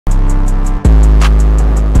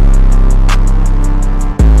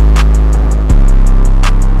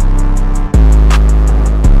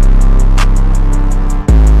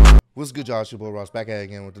What's good, y'all? It's your boy Ross back at it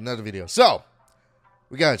again with another video. So,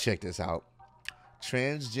 we gotta check this out.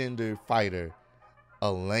 Transgender fighter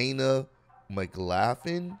Alana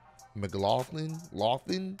McLaughlin,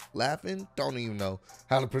 don't even know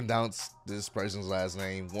how to pronounce this person's last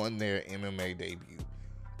name, won their MMA debut.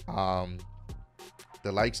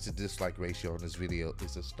 The likes to dislike ratio on this video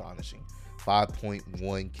is astonishing.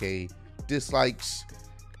 5.1k dislikes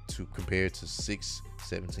to compare to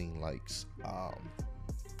 617 likes.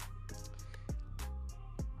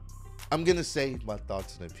 I'm gonna save my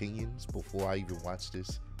thoughts and opinions before I even watch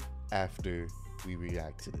this after we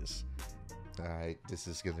react to this. All right, this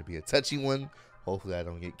is gonna be a touchy one. Hopefully I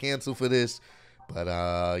don't get canceled for this, but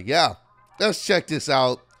yeah, let's check this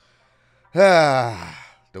out. The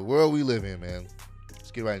world we live in, man.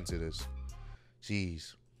 Let's get right into this.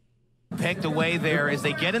 Jeez. Pegged away there as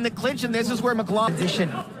they get in the clinch, and this is where McLaughlin,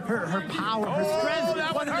 her power, her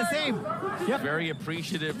strength wasn't the same. Yep. Very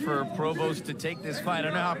appreciative for Provost to take this fight. I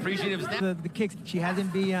don't know how appreciative is that. The kicks, she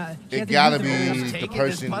hasn't been. It gotta be the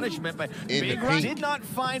person punishment, but in the Big pink. did not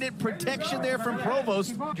find it. Protection there from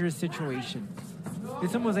Provost. Dangerous situation.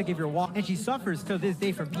 It's almost like if you're walking, and she suffers to this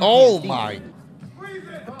day from PTSD. Oh my!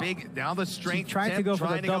 The big now the strength. She tried to go for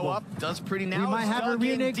the double. Go up, does pretty now. We might have her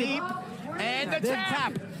reneged deep, and the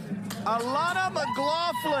tap. Alana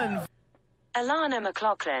McLaughlin. Alana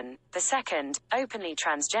McLaughlin, the second openly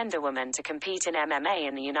transgender woman to compete in MMA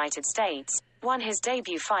in the United States, won his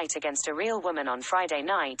debut fight against a real woman on Friday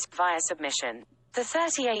night via submission. The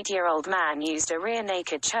 38-year-old man used a rear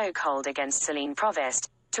naked chokehold against Celine Provost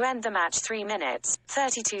to end the match 3 minutes,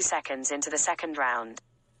 32 seconds into the second round.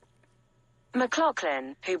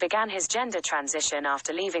 McLaughlin, who began his gender transition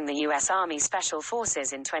after leaving the U.S. Army Special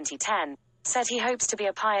Forces in 2010, said he hopes to be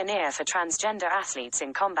a pioneer for transgender athletes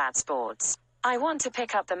in combat sports. "I want to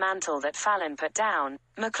pick up the mantle that Fallon put down,"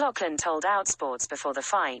 McLaughlin told Outsports before the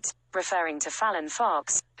fight, referring to Fallon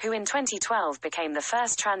Fox, who in 2012 became the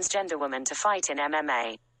first transgender woman to fight in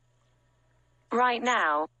MMA. "Right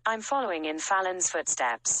now, I'm following in Fallon's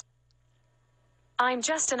footsteps. I'm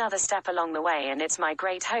just another step along the way, and it's my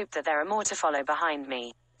great hope that there are more to follow behind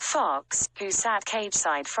me." Fox, who sat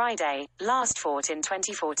cageside Friday, last fought in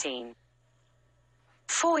 2014.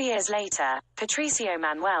 4 years later, Patricio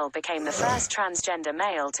Manuel became the first transgender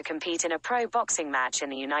male to compete in a pro boxing match in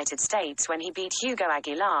the United States when he beat Hugo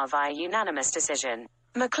Aguilar via unanimous decision.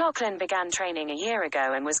 McLaughlin began training a year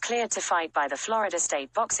ago and was cleared to fight by the Florida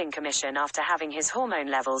State Boxing Commission after having his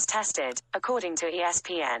hormone levels tested, according to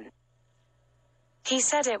ESPN. He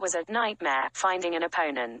said it was a nightmare finding an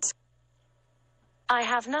opponent. "I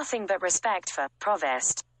have nothing but respect for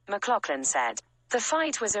Provost," McLaughlin said. The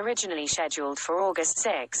fight was originally scheduled for August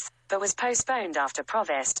 6, but was postponed after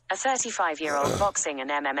Provost, a 35-year-old boxing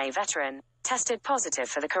and MMA veteran, tested positive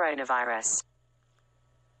for the coronavirus.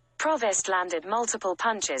 Provost landed multiple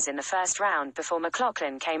punches in the first round before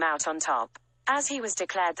McLaughlin came out on top. As he was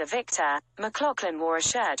declared the victor, McLaughlin wore a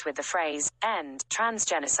shirt with the phrase, "End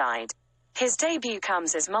transgenocide." His debut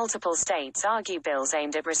comes as multiple states argue bills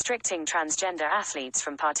aimed at restricting transgender athletes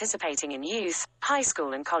from participating in youth, high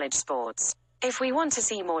school and college sports. If we want to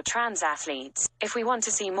see more trans athletes, if we want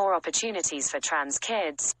to see more opportunities for trans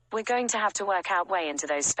kids, we're going to have to work our way into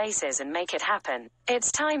those spaces and make it happen.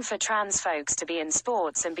 It's time for trans folks to be in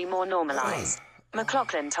sports and be more normalized,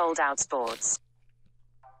 McLaughlin told Outsports.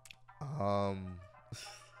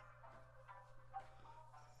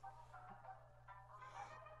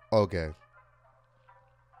 Okay.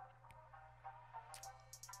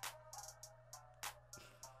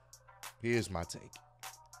 Here's my take.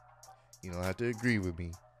 You don't have to agree with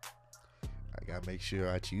me. I gotta make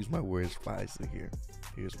sure I choose my words wisely here.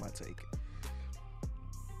 Here's my take.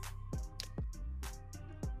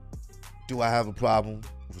 Do I have a problem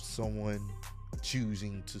with someone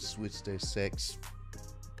choosing to switch their sex,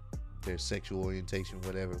 their sexual orientation,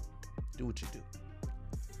 whatever? Do what you do.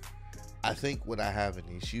 I think what I have an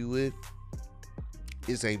issue with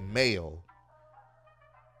is a male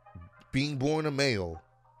being born a male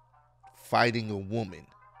fighting a woman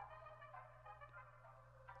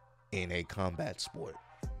in a combat sport.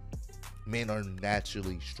 Men are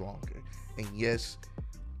naturally stronger. And yes,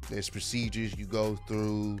 there's procedures you go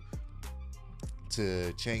through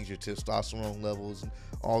to change your testosterone levels and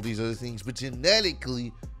all these other things, but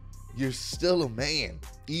genetically, you're still a man.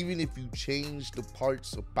 Even if you change the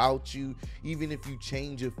parts about you, even if you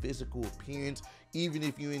change your physical appearance, even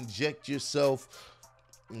if you inject yourself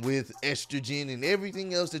with estrogen and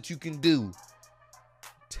everything else that you can do,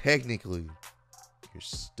 technically, you're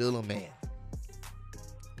still a man.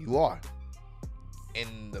 You are.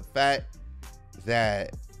 And the fact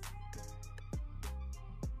that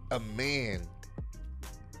a man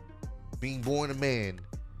being born a man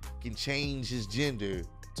can change his gender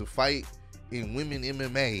to fight in women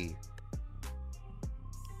MMA,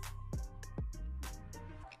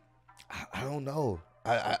 I don't know.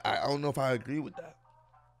 I don't know if I agree with that.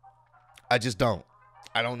 I just don't.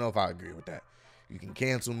 I don't know if I agree with that. You can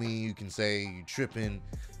cancel me. You can say you're tripping.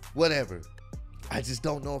 Whatever. I just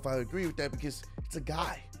don't know if I agree with that because it's a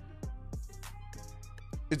guy.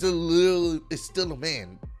 It's still a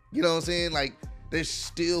man. You know what I'm saying? Like,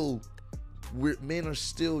 men are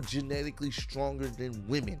still genetically stronger than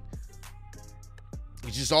women.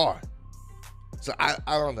 You just are. So I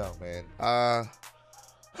don't know, man.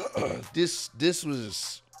 This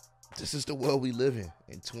is the world we live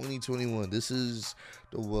in 2021. This is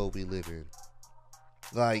the world we live in.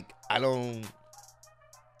 Like, I don't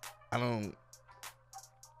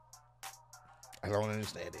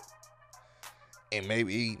understand it. And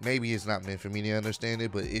maybe it's not meant for me to understand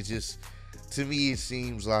it, but it just, to me, it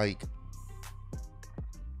seems like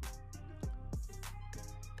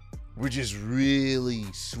we're just really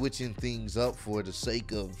switching things up for the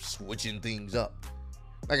sake of switching things up.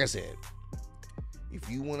 Like I said, if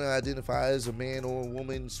you want to identify as a man or a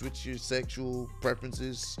woman, switch your sexual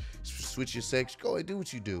preferences, switch your sex, go and do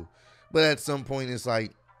what you do. But at some point, it's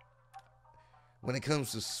like, when it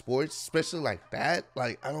comes to sports, especially like that,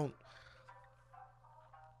 like, I don't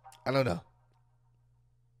know.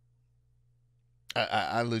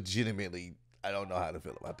 I legitimately, I don't know how to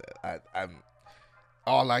feel about that.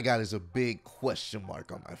 All I got is a big question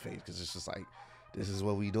mark on my face because it's just like, this is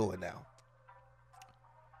what we doing now.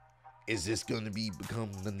 Is this going to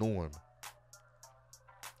become the norm?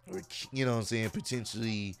 Or, you know what I'm saying,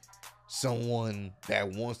 potentially someone that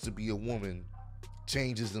wants to be a woman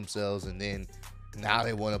changes themselves and then now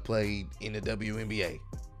they want to play in the WNBA.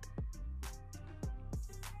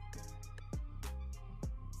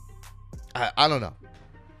 I don't know.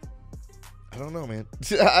 I don't know, man.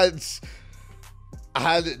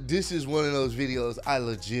 This is one of those videos I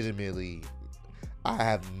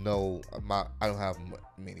don't have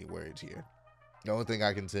many words here. The only thing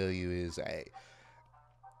I can tell you is, hey,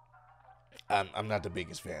 I'm not the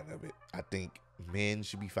biggest fan of it. I think men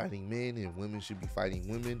should be fighting men and women should be fighting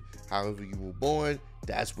women. However you were born,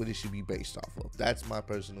 that's what it should be based off of. That's my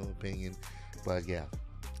personal opinion. But yeah,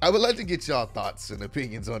 I would like to get y'all thoughts and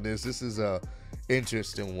opinions on this. This is a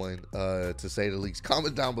interesting one, to say the least.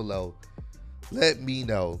 Comment down below. Let me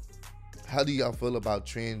know, how do y'all feel about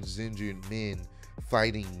transgender men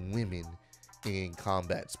fighting women in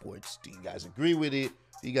combat sports? Do you guys agree with it?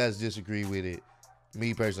 Do you guys disagree with it?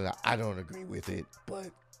 Me personally, I don't agree with it, but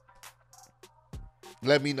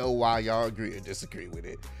let me know why y'all agree or disagree with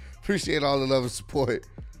it. Appreciate all the love and support.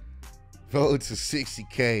 Vote to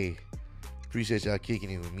 60K. Appreciate y'all kicking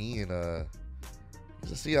it with me, and I'll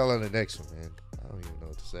see y'all on the next one, man. I don't even know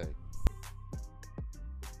what to say.